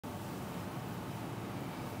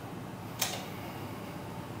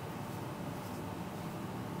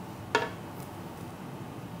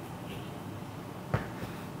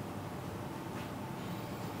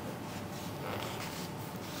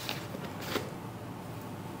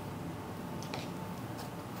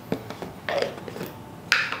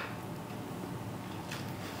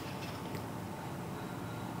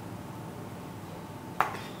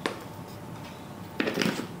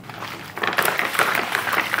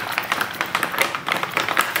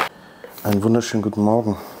Einen wunderschönen guten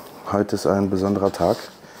Morgen. Heute ist ein besonderer Tag.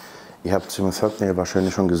 Ihr habt es im Thumbnail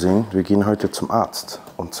wahrscheinlich schon gesehen. Wir gehen heute zum Arzt.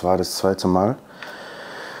 Und zwar das zweite Mal.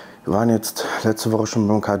 Wir waren jetzt letzte Woche schon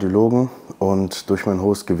beim Kardiologen und durch mein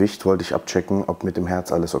hohes Gewicht wollte ich abchecken, ob mit dem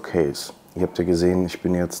Herz alles okay ist. Ihr habt ja gesehen, ich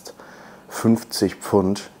bin jetzt 50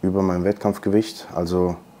 Pfund über meinem Wettkampfgewicht,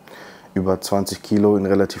 also über 20 Kilo in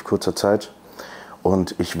relativ kurzer Zeit.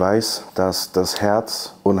 Und ich weiß, dass das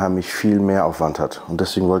Herz unheimlich viel mehr Aufwand hat. Und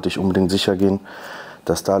deswegen wollte ich unbedingt sicher gehen,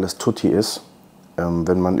 dass da alles tutti ist.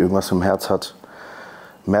 Wenn man irgendwas im Herz hat,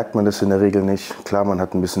 merkt man das in der Regel nicht. Klar, man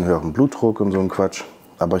hat ein bisschen höheren Blutdruck und so ein Quatsch.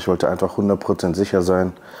 Aber ich wollte einfach 100% sicher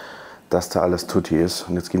sein, dass da alles tutti ist.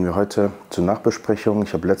 Und jetzt gehen wir heute zur Nachbesprechung.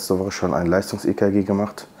 Ich habe letzte Woche schon ein Leistungs-EKG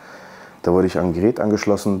gemacht. Da wurde ich an ein Gerät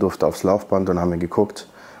angeschlossen, durfte aufs Laufband und haben wir geguckt,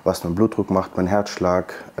 was mein Blutdruck macht, mein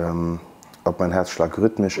Herzschlag, ob mein Herzschlag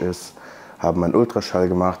rhythmisch ist, haben einen Ultraschall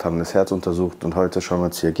gemacht, haben das Herz untersucht und heute schauen wir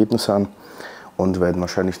uns die Ergebnisse an und werden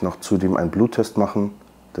wahrscheinlich noch zudem einen Bluttest machen.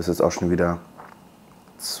 Das ist auch schon wieder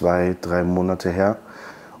 2-3 Monate her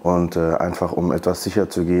und einfach um etwas sicher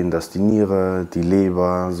zu gehen, dass die Niere, die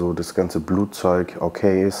Leber, so das ganze Blutzeug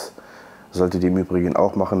okay ist. Solltet ihr im Übrigen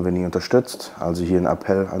auch machen, wenn ihr unterstützt. Also hier ein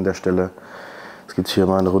Appell an der Stelle. Es gibt hier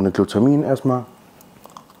mal eine Runde Glutamin erstmal.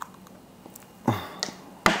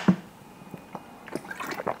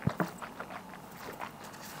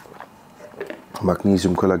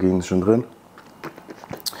 Magnesium, Kollagen ist schon drin.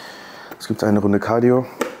 Es gibt eine Runde Cardio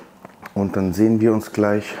und dann sehen wir uns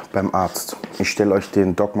gleich beim Arzt. Ich stelle euch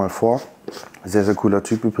den Doc mal vor. Sehr, sehr cooler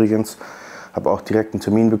Typ übrigens. Habe auch direkt einen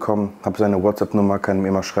Termin bekommen, habe seine WhatsApp-Nummer, kann ihm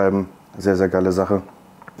immer schreiben. Sehr, sehr geile Sache.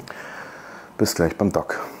 Bis gleich beim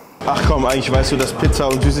Doc. Ach komm, eigentlich weißt du, dass Pizza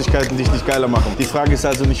und Süßigkeiten dich nicht geiler machen. Die Frage ist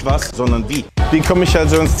also nicht was, sondern wie. Wie komme ich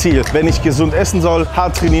also ins Ziel? Wenn ich gesund essen soll,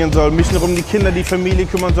 hart trainieren soll, mich noch um die Kinder, die Familie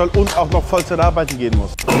kümmern soll und auch noch Vollzeit arbeiten gehen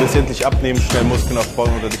muss. Du willst endlich abnehmen, schnell Muskeln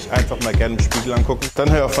aufbauen oder dich einfach mal gerne im Spiegel angucken? Dann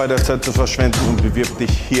hör auf, weiter Zeit zu verschwenden und bewirb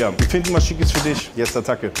dich hier. Wir finden was Schickes für dich. Jetzt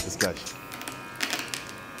Attacke. Bis gleich.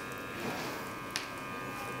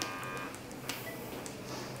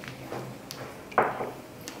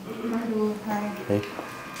 Hello, hi. Hey.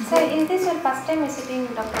 So, is this your first time visiting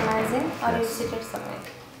Dr. Mazin or you visited somewhere?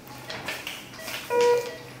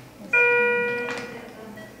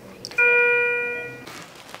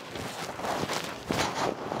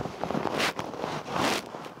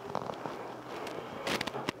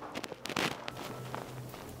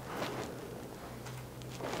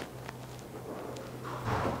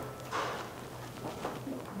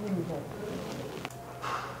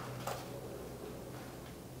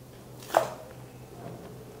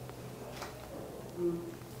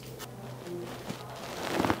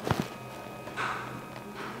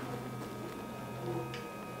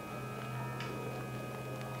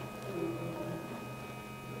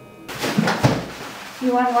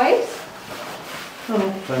 You want whites? No,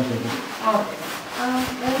 thank you.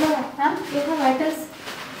 You have vitals?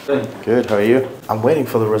 Good, how are you? I'm waiting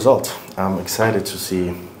for the result. I'm excited to see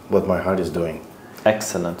what my heart is doing.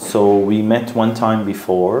 Excellent. So we met one time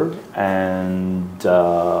before and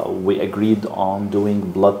we agreed on doing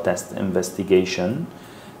blood test investigation,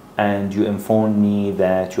 and you informed me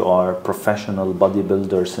that you are a professional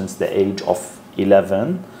bodybuilder since the age of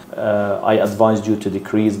 11. I advised you to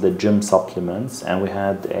decrease the gym supplements and we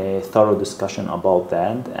had a thorough discussion about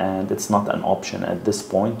that, and it's not an option at this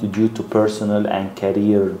point due to personal and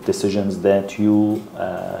career decisions that you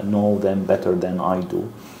know them better than I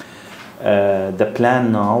do. The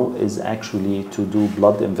plan now is actually to do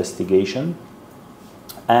blood investigation,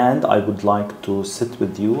 and I would like to sit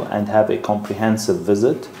with you and have a comprehensive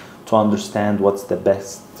visit to understand what's the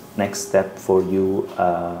best next step for you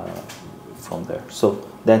from there. So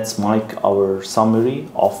that's our summary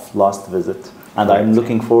of last visit, and I'm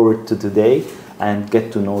looking forward to today and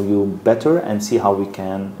get to know you better and see how we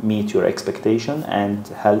can meet your expectation and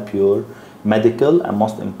help your medical and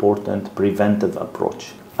most important preventive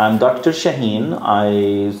approach. I'm Dr. Shaheen.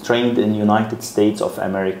 I trained in United States of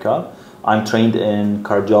America. I'm trained in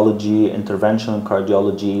cardiology, interventional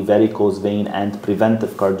cardiology, varicose vein and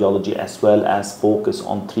preventive cardiology, as well as focus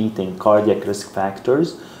on treating cardiac risk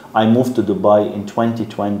factors. I moved to Dubai in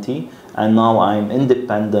 2020 and now I'm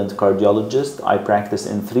independent cardiologist. I practice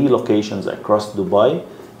in 3 locations across Dubai,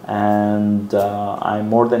 and I'm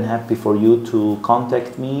more than happy for you to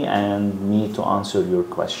contact me and me to answer your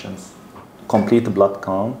questions. Complete blood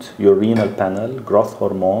count, your renal panel, growth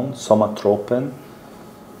hormone, somatropin,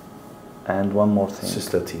 and one more thing.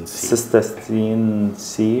 Cystatin C. Cystatin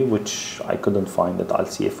C, which I couldn't find it. I'll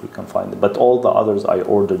see if we can find it. But all the others, I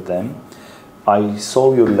ordered them. I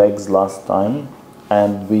saw your legs last time,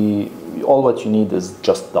 and all what you need is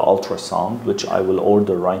just the ultrasound, which I will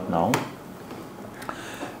order right now.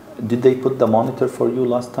 Did they put the monitor for you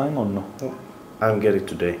last time or no? I'm getting it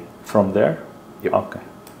today. From there? Yep. Okay.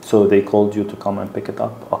 So they called you to come and pick it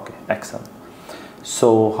up? Okay, excellent.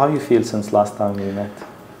 So how you feel since last time we met?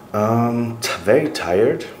 Very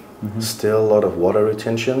tired. Still a lot of water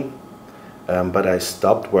retention. But I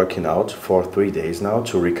stopped working out for 3 days now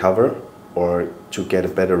to recover or to get a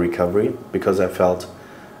better recovery, because I felt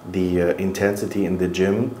the intensity in the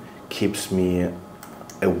gym keeps me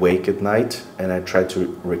awake at night, and I try to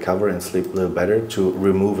recover and sleep a little better to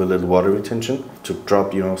remove a little water retention, to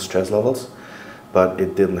drop, you know, stress levels, but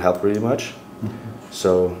it didn't help really much.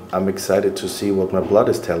 So I'm excited to see what my blood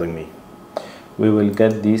is telling me. We will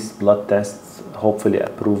get these blood tests hopefully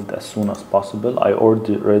approved as soon as possible. I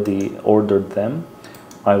already ordered them.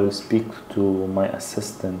 I will speak to my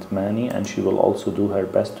assistant Manny, and she will also do her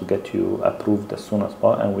best to get you approved as soon as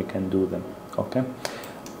possible, and we can do them. Okay.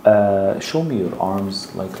 Show me your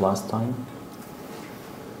arms like last time.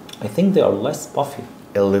 I think they are less puffy.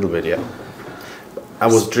 A little bit, yeah. I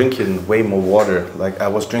was drinking way more water. Like I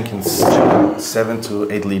was drinking 7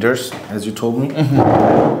 to 8 liters, as you told me.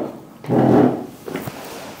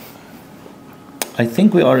 I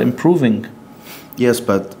think we are improving. Yes,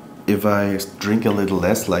 but if I drink a little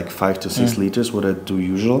less, like 5 to 6 liters, what I do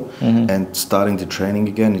usual, and starting the training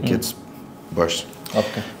again, it gets worse.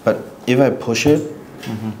 Okay. But if I push it,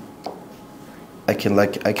 I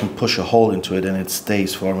can push a hole into it and it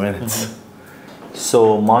stays for minutes.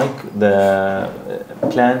 So Mike, the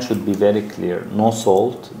plan should be very clear. No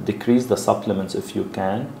salt, decrease the supplements if you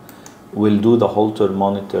can. We'll do the Holter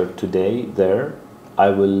monitor today there. I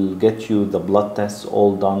will get you the blood tests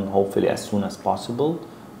all done hopefully as soon as possible,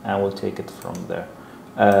 and we'll take it from there.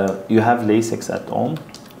 You have Lasix at home?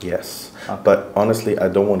 Yes, Okay. but honestly I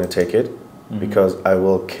don't want to take it because I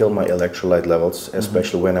will kill my electrolyte levels,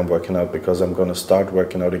 especially when I'm working out, because I'm going to start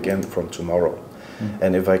working out again from tomorrow.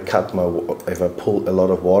 And if I pull a lot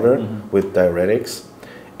of water with diuretics,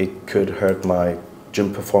 it could hurt my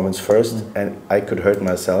gym performance first, and I could hurt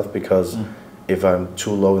myself because if I'm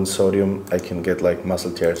too low in sodium, I can get like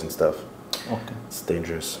muscle tears and stuff. Okay. It's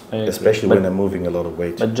dangerous, I agree. especially when I'm moving a lot of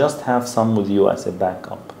weight. But just have some with you as a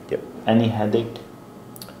backup. Yep. Any headache?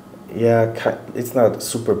 Yeah, it's not a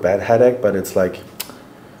super bad headache, but it's like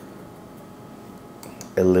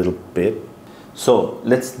a little bit. So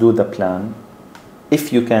let's do the plan.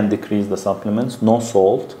 If you can decrease the supplements, no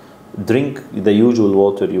salt, drink the usual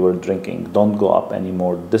water you were drinking. Don't go up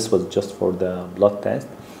anymore. This was just for the blood test.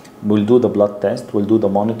 We'll do the blood test, we'll do the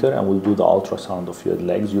monitor, and we'll do the ultrasound of your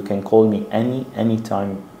legs. You can call me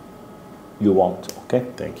anytime you want, okay?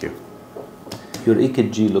 Thank you. Your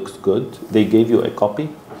EKG looks good. They gave you a copy?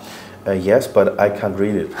 Yes, but I can't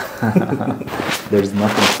read it. There's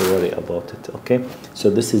nothing to worry about it, okay? So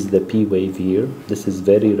this is the P wave here. This is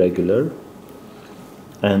very regular,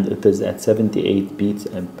 and it is at 78 beats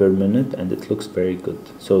per minute, and it looks very good.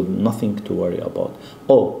 So nothing to worry about.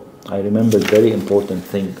 Oh, I remember a very important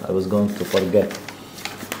thing I was going to forget.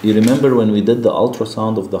 You remember when we did the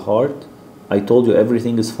ultrasound of the heart? I told you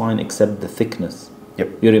everything is fine except the thickness. Yep.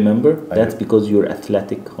 You remember? I That's do. because you're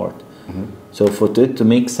athletic heart. So for it to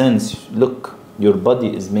make sense, look, your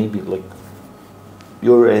body is maybe like,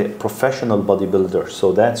 you're a professional bodybuilder.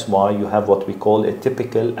 So that's why you have what we call a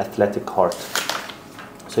typical athletic heart.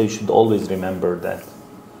 So you should always remember that.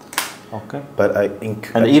 Okay. But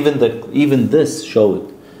And even this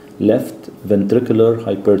showed left ventricular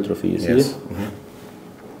hypertrophy. You see yes. it?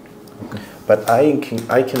 Okay. But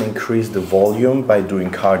I can increase the volume by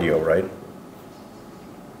doing cardio, right?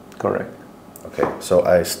 Correct. Okay, so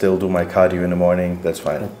I still do my cardio in the morning, that's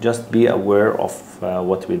fine. Just be aware of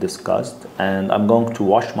what we discussed, and I'm going to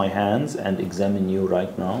wash my hands and examine you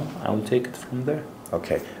right now. I will take it from there.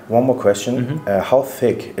 Okay, one more question. How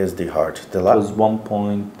thick is the heart? It was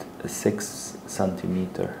 1.6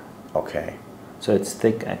 centimeter. Okay. So it's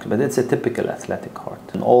thick, actually, but it's a typical athletic heart.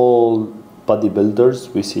 In all bodybuilders,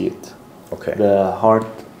 we see it. Okay. The heart,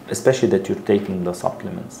 especially that you're taking the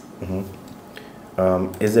supplements.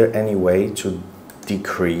 Is there any way to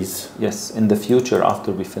decrease? Yes, in the future,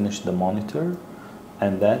 after we finish the monitor,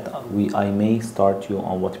 and that I may start you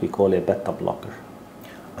on what we call a beta blocker.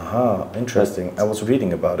 Aha, interesting. I was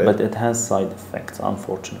reading about it. But it has side effects,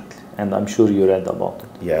 unfortunately, and I'm sure you read about it.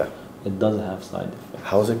 Yeah. It does have side effects.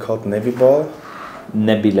 How's it called? Nevibol?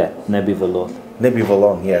 Nebivolol.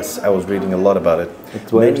 Nebivolone, yes, I was reading a lot about it.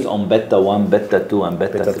 It works on beta 1, beta 2 and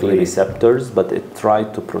beta 3 receptors, but it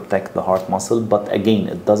tried to protect the heart muscle, but again,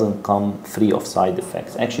 it doesn't come free of side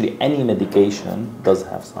effects. Actually, any medication does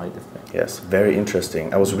have side effects. Yes, very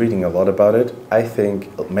interesting. I was reading a lot about it. I think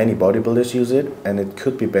many bodybuilders use it, and it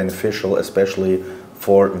could be beneficial, especially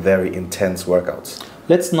for very intense workouts.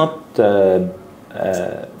 Let's not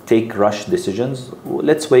take rush decisions.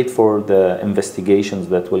 Let's wait for the investigations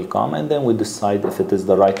that will come, and then we decide if it is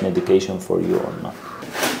the right medication for you or not.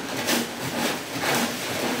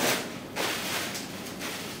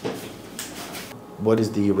 What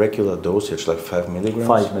is the regular dosage, like 5 milligrams?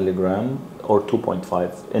 5 milligram or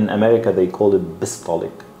 2.5. In America, they call it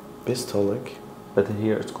bistolic. Bistolic. But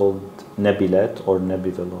here it's called Nebilet or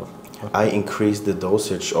Nebivolol. I increased the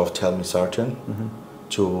dosage of telmisartan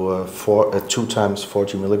to 2 times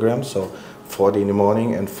 40 milligrams, so 40 in the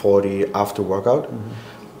morning and 40 after workout.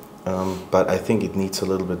 But I think it needs a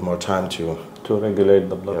little bit more time to regulate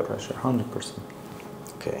the blood pressure, 100%.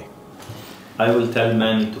 Okay. I will tell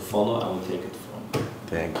Manny to follow, I will take it from.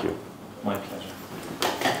 Thank you. My pleasure.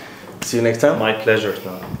 See you next time. My pleasure.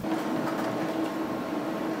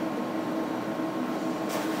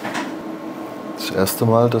 Das erste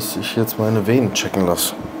Mal, dass ich jetzt meine Venen checken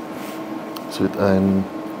lasse. Es wird ein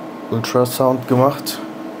Ultrasound gemacht,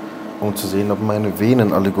 um zu sehen, ob meine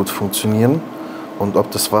Venen alle gut funktionieren und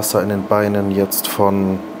ob das Wasser in den Beinen jetzt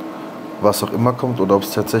von was auch immer kommt oder ob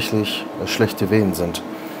es tatsächlich schlechte Venen sind.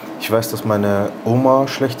 Ich weiß, dass meine Oma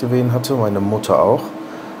schlechte Venen hatte, meine Mutter auch.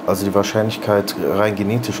 Also die Wahrscheinlichkeit rein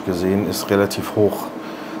genetisch gesehen ist relativ hoch,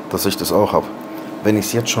 dass ich das auch habe. Wenn ich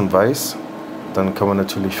es jetzt schon weiß, dann kann man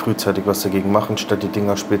natürlich frühzeitig was dagegen machen, statt die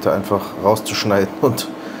Dinger später einfach rauszuschneiden und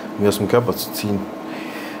mir aus dem Körper zu ziehen.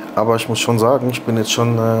 Aber ich muss schon sagen, ich bin jetzt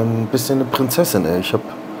schon ein bisschen eine Prinzessin. Ey.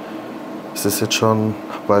 Es ist jetzt schon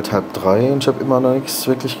bald 2:30 und ich habe immer noch nichts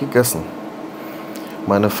wirklich gegessen.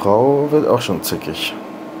 Meine Frau wird auch schon zickig.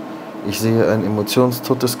 Ich sehe ein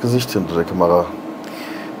emotionstotes Gesicht hinter der Kamera.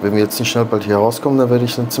 Wenn wir jetzt nicht schnell bald hier rauskommen, dann werde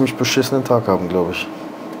ich einen ziemlich beschissenen Tag haben, glaube ich.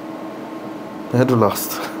 Ja, du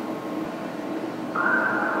lachst.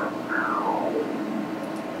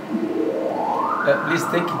 Please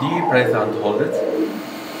take a deep breath and hold it.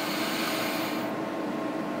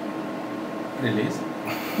 Release.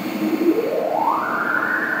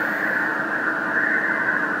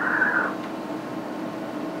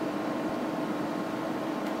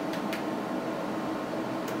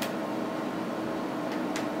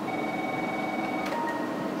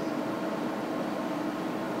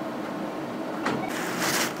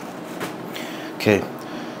 Okay,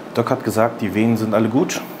 Doc hat gesagt, die Venen sind alle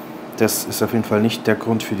gut. Das ist auf jeden Fall nicht der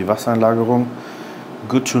Grund für die Wassereinlagerung.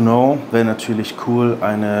 Good to know, wäre natürlich cool,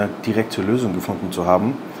 eine direkte Lösung gefunden zu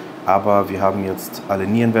haben. Aber wir haben jetzt alle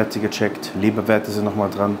Nierenwerte gecheckt, Leberwerte sind nochmal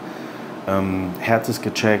dran. Herz ist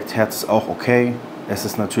gecheckt, Herz ist auch okay. Es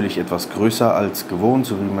ist natürlich etwas größer als gewohnt,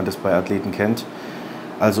 so wie man das bei Athleten kennt.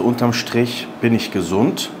 Also unterm Strich bin ich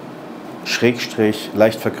gesund. Schrägstrich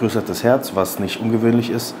leicht vergrößertes Herz, was nicht ungewöhnlich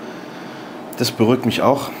ist. Das beruhigt mich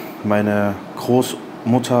auch. Meine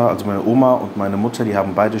Großmutter, also meine Oma und meine Mutter, die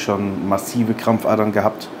haben beide schon massive Krampfadern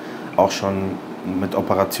gehabt. Auch schon mit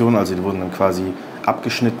Operationen, also die wurden dann quasi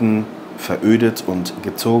abgeschnitten, verödet und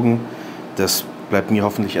gezogen. Das bleibt mir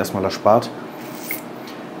hoffentlich erstmal erspart.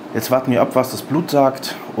 Jetzt warten wir ab, was das Blut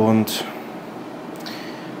sagt und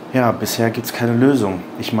ja, bisher gibt es keine Lösung.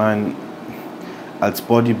 Ich meine, als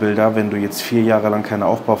Bodybuilder, wenn du jetzt 4 Jahre lang keine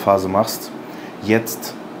Aufbauphase machst,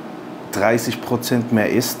 jetzt 30% mehr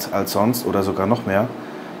isst als sonst oder sogar noch mehr,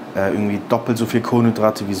 irgendwie doppelt so viel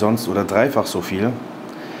Kohlenhydrate wie sonst oder dreifach so viel.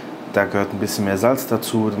 Da gehört ein bisschen mehr Salz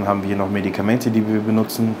dazu. Dann haben wir hier noch Medikamente, die wir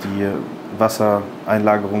benutzen, die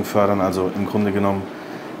Wassereinlagerung fördern. Also im Grunde genommen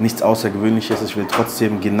nichts Außergewöhnliches. Ich will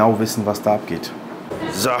trotzdem genau wissen, was da abgeht.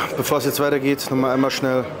 So, bevor es jetzt weitergeht, nochmal einmal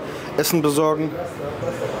schnell Essen besorgen.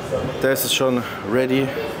 Da ist es schon ready.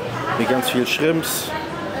 Mit ganz viel Shrimps,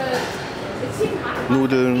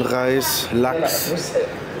 Nudeln, Reis, Lachs.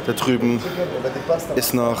 Da drüben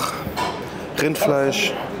ist noch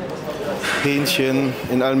Rindfleisch, Hähnchen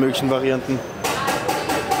in allen möglichen Varianten.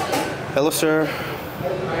 Hello, sir.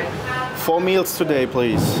 4 meals today,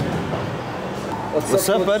 please. What's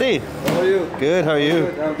up, buddy? How are you? Good, how are you?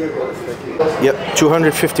 Good, I'm good. Thank you. Yep,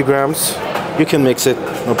 250 grams. You can mix it,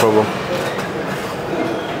 no problem.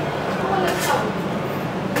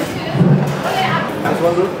 Just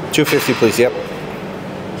one room? 250, please, yep.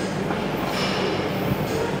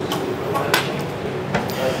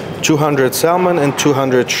 $200 salmon and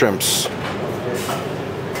 200 shrimps.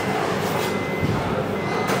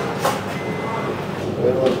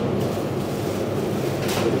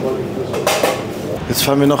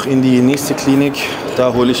 fahren wir noch in die nächste Klinik.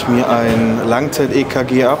 Da hole ich mir ein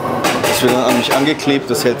Langzeit-EKG ab. Das wird dann an mich angeklebt.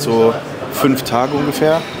 Das hält so 5 Tage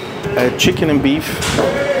ungefähr. Chicken and Beef,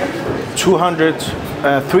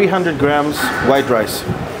 300 Grams White Rice.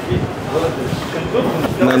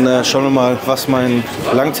 Und dann schauen wir mal, was mein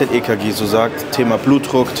Langzeit-EKG so sagt. Thema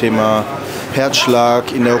Blutdruck, Thema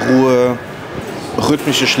Herzschlag, in der Ruhe,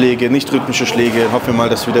 rhythmische Schläge, nicht rhythmische Schläge. Hoffen wir mal,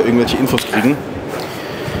 dass wir da irgendwelche Infos kriegen.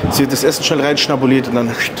 Sie wird das Essen schnell rein schnabuliert und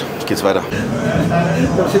dann geht's weiter.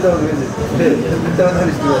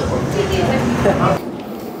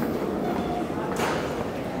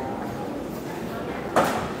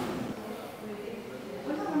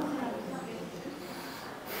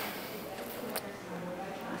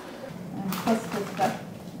 First this one,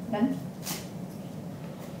 then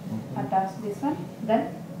attach this one, then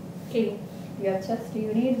kill your chest.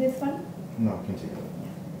 You need this one? No, continue.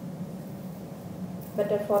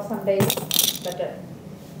 Better for some days, better.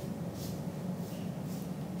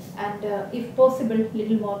 And if possible,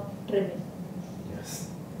 little more trimming. Yes.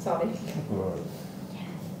 Sorry.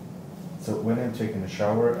 So when I'm taking a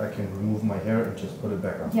shower, I can remove my hair and just put it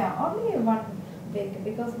back on. Yeah, only one week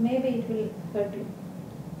because maybe it will hurt you.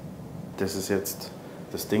 Das ist jetzt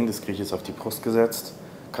das Ding, das kriege ich jetzt auf die Brust gesetzt.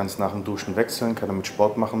 Kann es nach dem Duschen wechseln, kann damit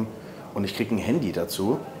Sport machen. Und ich kriege ein Handy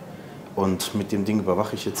dazu. Und mit dem Ding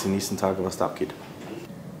überwache ich jetzt die nächsten Tage, was da abgeht.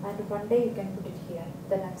 And one day you can put it here,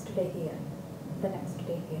 the next day here, the next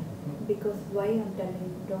day here. Because why I'm telling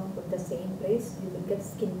you don't put the same place, you will get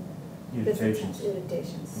skin Irritations.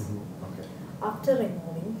 Irritations. Okay. After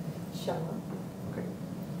removing, shower. Okay.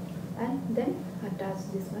 And then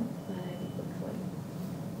attach this one where I will put for you.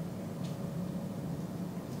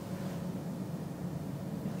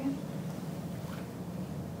 Okay?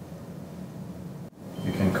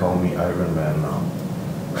 You can call me Iron Man now.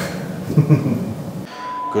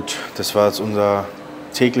 Gut, das war jetzt unser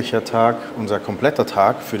täglicher Tag, unser kompletter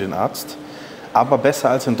Tag für den Arzt. Aber besser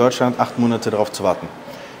als in Deutschland 8 Monate darauf zu warten.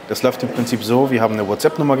 Das läuft im Prinzip so, wir haben eine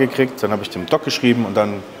WhatsApp-Nummer gekriegt, dann habe ich dem Doc geschrieben und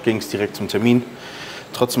dann ging es direkt zum Termin.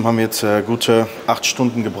 Trotzdem haben wir jetzt gute 8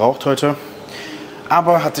 Stunden gebraucht heute.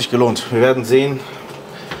 Aber hat sich gelohnt. Wir werden sehen,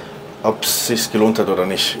 ob es sich gelohnt hat oder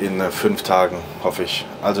nicht in 5 Tagen, hoffe ich.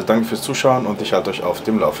 Also danke fürs Zuschauen und ich halte euch auf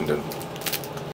dem Laufenden.